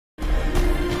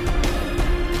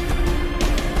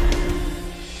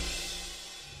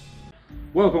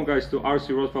Welcome guys to RC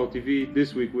Rottweil TV.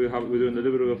 This week we're doing a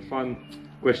little bit of a fun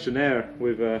questionnaire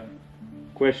with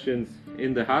questions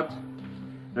in the hat.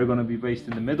 They're going to be based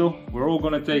in the middle. We're all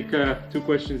going to take 2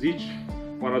 questions each,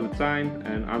 one at a time,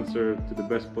 and answer to the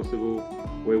best possible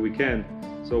way we can.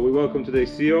 So we welcome today's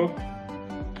CEO,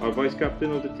 our vice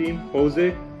captain of the team,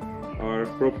 Jose, our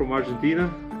pro from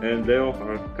Argentina, and Leo,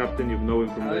 our captain. You've known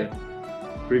him from the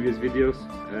previous videos,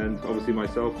 and obviously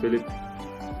myself, Philip,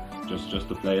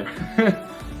 just a player.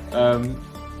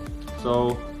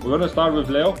 So we're gonna start with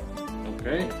Leo.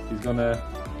 Okay, he's gonna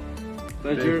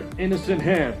let your innocent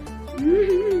hand.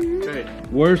 Okay.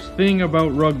 Worst thing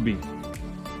about rugby.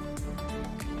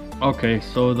 Okay,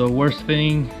 so the worst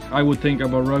thing I would think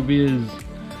about rugby is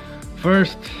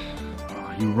first,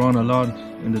 you run a lot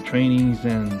in the trainings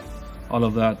and all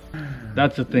of that.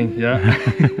 That's the thing, yeah.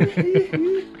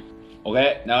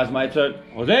 Okay, now it's my turn.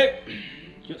 Jose?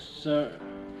 Yes, sir.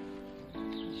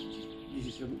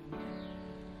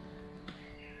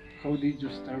 How did you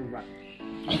start rugby?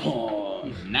 Oh,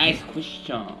 nice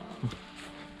question.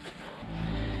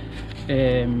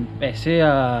 Empecé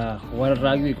a jugar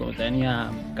rugby cuando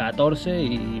tenía 14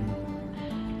 y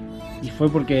fue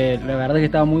porque la verdad es que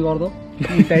estaba muy gordo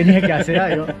y tenía que hacer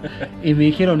algo. Y me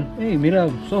dijeron, hey, mira,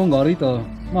 sos un gordito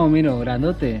más o menos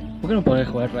grandote, ¿por qué no podés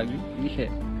jugar rugby? Y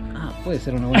dije, puede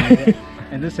ser una buena idea.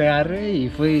 Entonces agarré y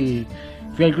fui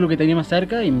al club que tenía más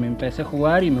cerca y me empecé a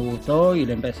jugar y me gustó y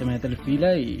le empecé a meter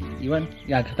fila y bueno,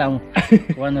 y acá estamos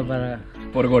jugando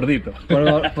Por gordito.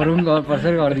 por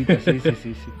ser gordito, sí.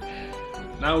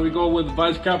 Now we go with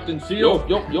vice captain CEO.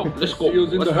 Yo, let's go.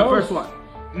 CEO's in What's the the house. first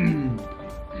one?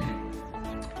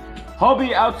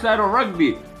 Hobby outside of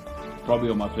rugby.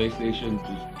 Probably on my PlayStation,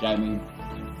 just jamming.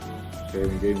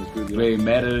 Favorite game is good. Yeah. Playing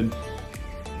Madden.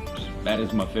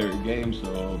 Madden's my favorite game,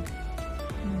 so.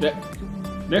 Yeah.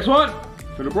 Next one,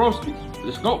 Filipowski.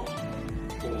 Let's go.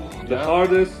 The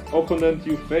hardest opponent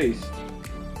you faced.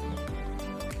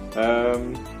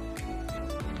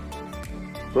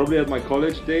 Probably at my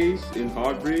college days in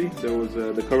Hartbury, there was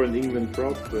the current England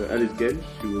prop, Alice Gensch.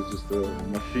 She was just a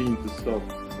machine to stop.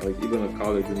 Like even at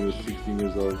college when he was 16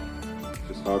 years old,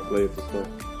 just hard player to stop.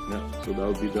 Yeah, so that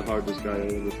would be the hardest guy I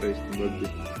ever faced in rugby.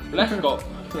 Let's go.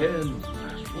 And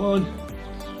one.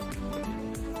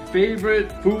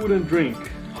 Favorite food and drink.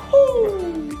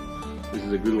 This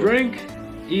is a good one. Drink,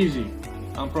 easy.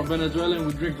 I'm from Venezuela and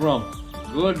we drink rum.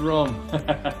 Good rum.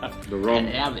 The rum.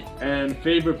 And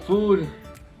favorite food,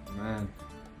 man,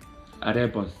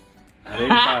 Arepas.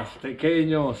 arepas,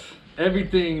 pequeños,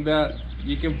 everything that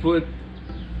you can put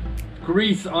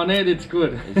grease on it, it's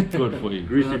good. It's good for you.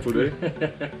 Greasy food, eh?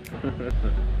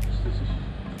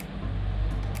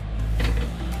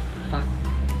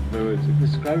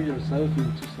 Describe yourself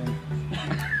in 2 sentences.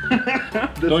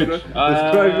 Deutsch.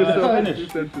 Describe yourself in Spanish. 2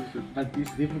 sentences. But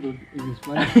it's difficult in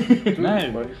Spanish.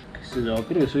 Man. Yo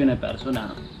creo que soy una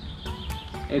persona,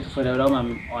 esto fue la broma,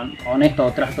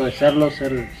 honesto, trato de serlo,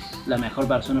 ser la mejor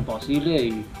persona posible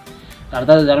y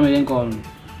tratar de llevarme bien con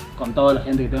toda la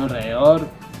gente que tengo alrededor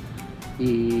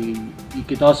y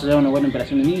que todos se lleven una buena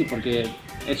impresión de mí, porque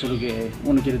eso es lo que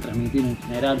uno quiere transmitir en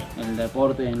general, en el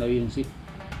deporte, en la vida en sí.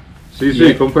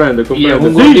 Sí, comprendo. Y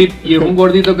es un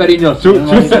gordito cariñoso. Two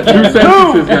sentences,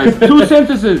 guys. 2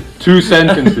 sentences. 2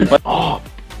 sentences.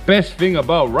 Best thing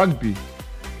about rugby.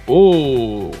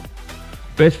 Oh,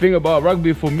 best thing about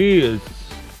rugby for me is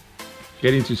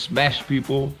getting to smash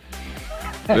people.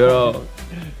 You know.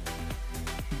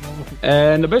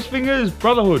 And the best thing is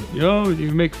brotherhood. You know,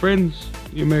 you make friends,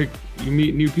 you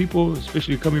meet new people,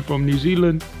 especially coming from New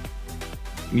Zealand.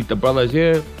 Meet the brothers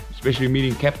here, especially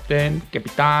meeting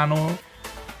Capitano,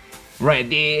 right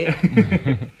there.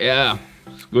 Yeah,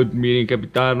 it's good meeting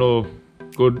Capitano.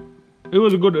 Good. It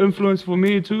was a good influence for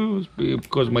me too,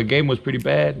 because my game was pretty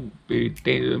bad,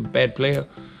 bad player.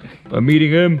 But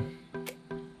meeting him,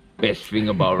 best thing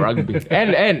about rugby.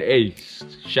 and hey,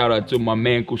 shout out to my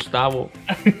man Gustavo.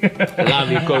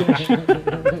 Love you, coach.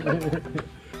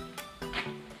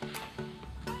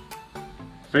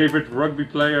 Favorite rugby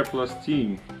player plus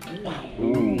team.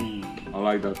 Ooh, I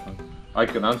like that one. I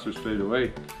can answer straight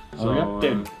away. So,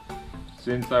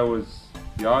 since I was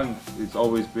young, it's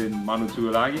always been Manu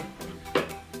Tuilagi.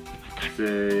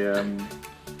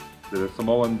 The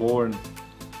Samoan born,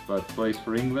 but plays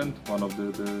for England, one of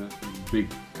the big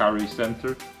carry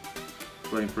center,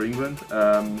 playing for England.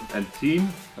 And team,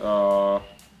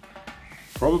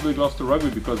 probably Gloucester Rugby,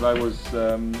 because I was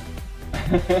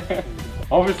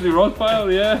obviously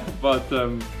Rottweil, yeah, but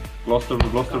Gloucester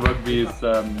Rugby is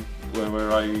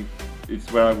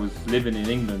where I was living in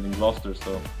England, in Gloucester,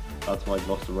 so that's why I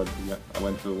lost the rugby. Yeah. I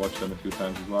went to watch them a few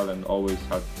times as well, and always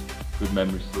had good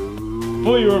memories.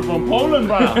 Oh, you were from Poland,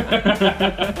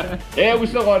 brother. Yeah, we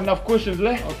still got enough questions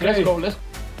left. Okay. Let's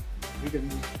go.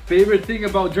 Favorite thing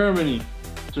about Germany?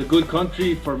 It's a good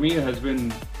country. For me, it has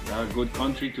been a good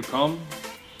country to come.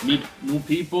 Meet new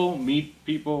people, meet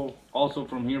people also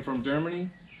from here, from Germany.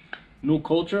 New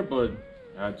culture, but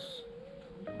that's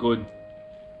good.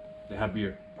 They have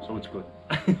beer, so it's good.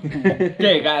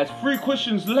 Okay, guys, 3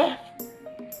 questions left.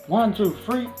 1, 2,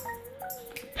 3.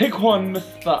 Pick one,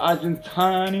 Mr.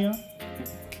 Argentina.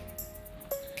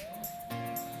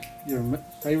 Your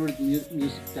favorite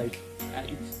music type?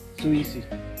 It's too easy.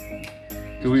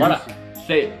 Do we?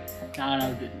 Say it.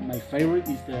 No, my favorite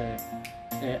is the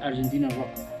Argentina rock.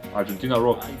 Argentina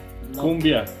rock. I love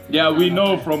Cumbia. Yeah, we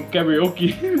know from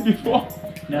karaoke before.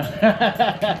 No.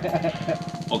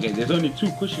 Okay, there's only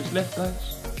 2 questions left,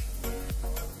 guys.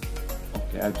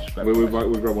 Okay, I just grab We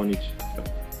grab one each.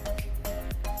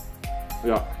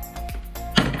 Yeah.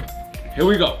 Here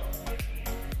we go.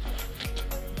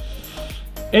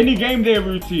 Any game day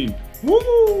routine?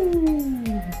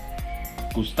 Woo!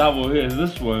 Gustavo hears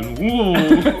this one. Woo!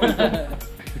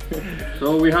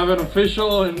 So we have an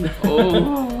official, and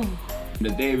Oh. The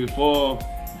day before,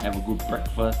 have a good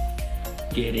breakfast.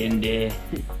 Get in there.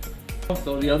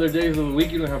 so the other days of the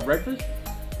week you don't have breakfast?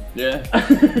 Yeah.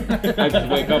 I just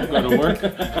wake up, go to work.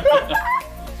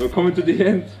 So coming to the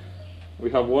end,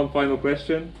 we have one final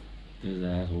question. His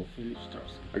asshole.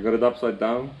 I got it upside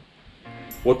down.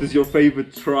 What is your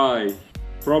favorite try?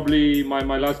 Probably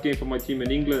my last game for my team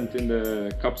in England in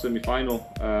the cup semi-final.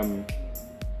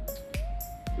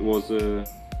 It was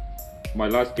my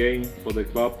last game for the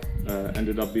club. I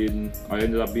ended up being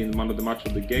man of the match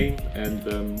of the game, and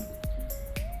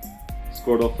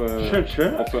scored off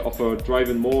a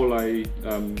driving maul. I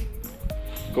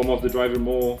come off the driving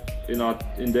maul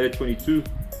in their 22,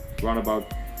 ran about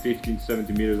 15-70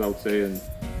 meters, I would say, and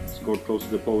scored close to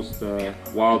the post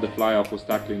while the fly-off was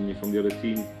tackling me from the other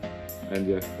team. And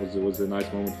yeah, it was a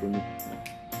nice moment for me.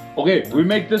 Okay, we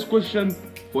make this question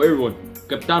for everyone.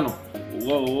 Capitano,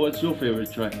 what's your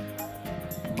favorite try?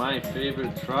 My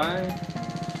favorite try?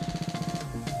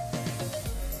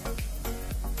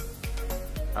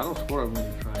 I don't score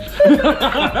many tries.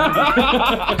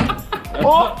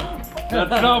 Oh!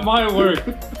 That's not my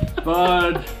word.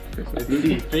 But let's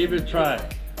see, favorite try.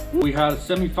 We had a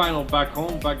semi-final back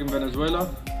home, back in Venezuela.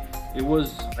 It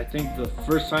was, I think, the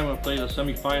first time I played a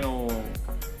semi-final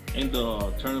in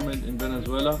the tournament in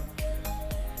Venezuela.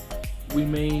 We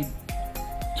made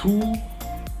 2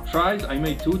 tries. I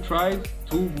made 2 tries,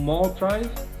 2 maul tries.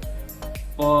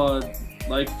 But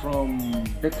like from...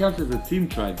 That counts as a team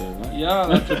try there, right? Yeah,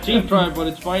 that's a team try, but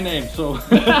it's my name, so...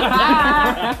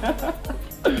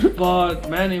 But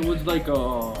man, it was like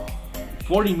a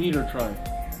 40-meter try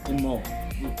in maul.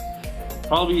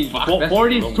 Probably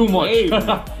 40 is too much.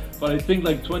 But I think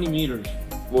like 20 meters.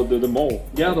 Well, the maul.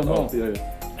 Yeah, the maul. Oh, yeah.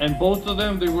 And both of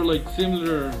them, they were like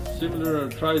similar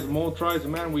tries, maul tries.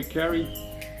 Man, we carried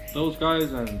those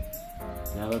guys, and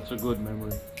yeah, that's a good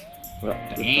memory.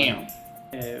 Damn.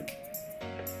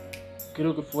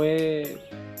 Creo que fue,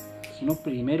 si no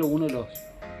primero, uno de los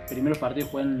primeros partidos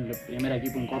que jugué en el primer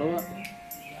equipo en Córdoba.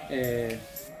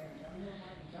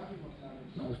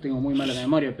 No tengo muy mala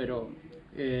memoria, pero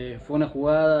fue una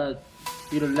jugada,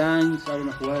 tiro el line, sale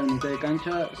una jugada en mitad de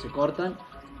cancha, se cortan,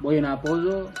 voy en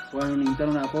apoyo, juegan un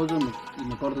interno en apoyo y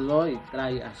me corto yo y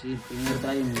trae así, el primer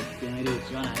try en mi primera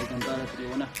edición ahí con toda la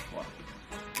tribuna.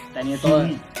 Tenía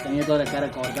toda la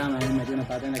cara cortada, me habían metido una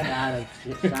pata en la cara,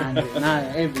 sangre,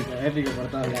 nada, épico por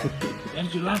todos lados.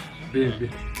 Did you laugh?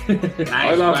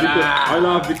 I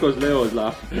laugh because Leo is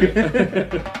laughing.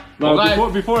 Now, Well,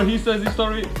 before he says his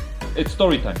story, it's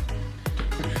story time.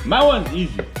 My one's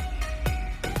easy.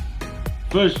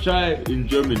 First try in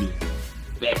Germany.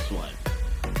 Best one.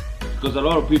 Because a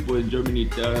lot of people in Germany,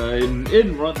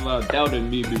 in Rottweil, doubted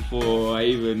me before I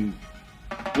even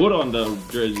put on the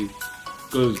jersey.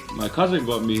 Because my cousin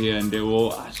got me here and they were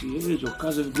all asking, hey, is your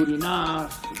cousin good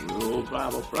enough? Oh, blah,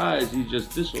 blah, blah. Is he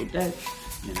just this or that?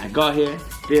 And I got here,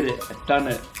 did it, I done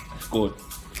it, I scored.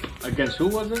 Against who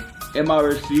was it?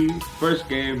 MRC, first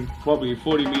game, probably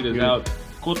 40 meters out,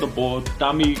 caught the ball,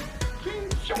 dummy.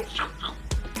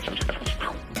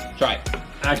 Try.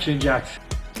 Action Jacks.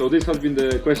 So this has been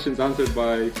the questions answered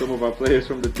by some of our players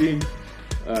from the team.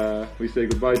 We say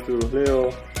goodbye to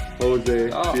Leo, Jose,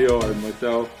 Theo, and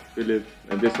myself, Philip,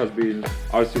 and this has been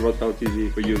RC Rottweil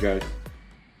TV for you guys.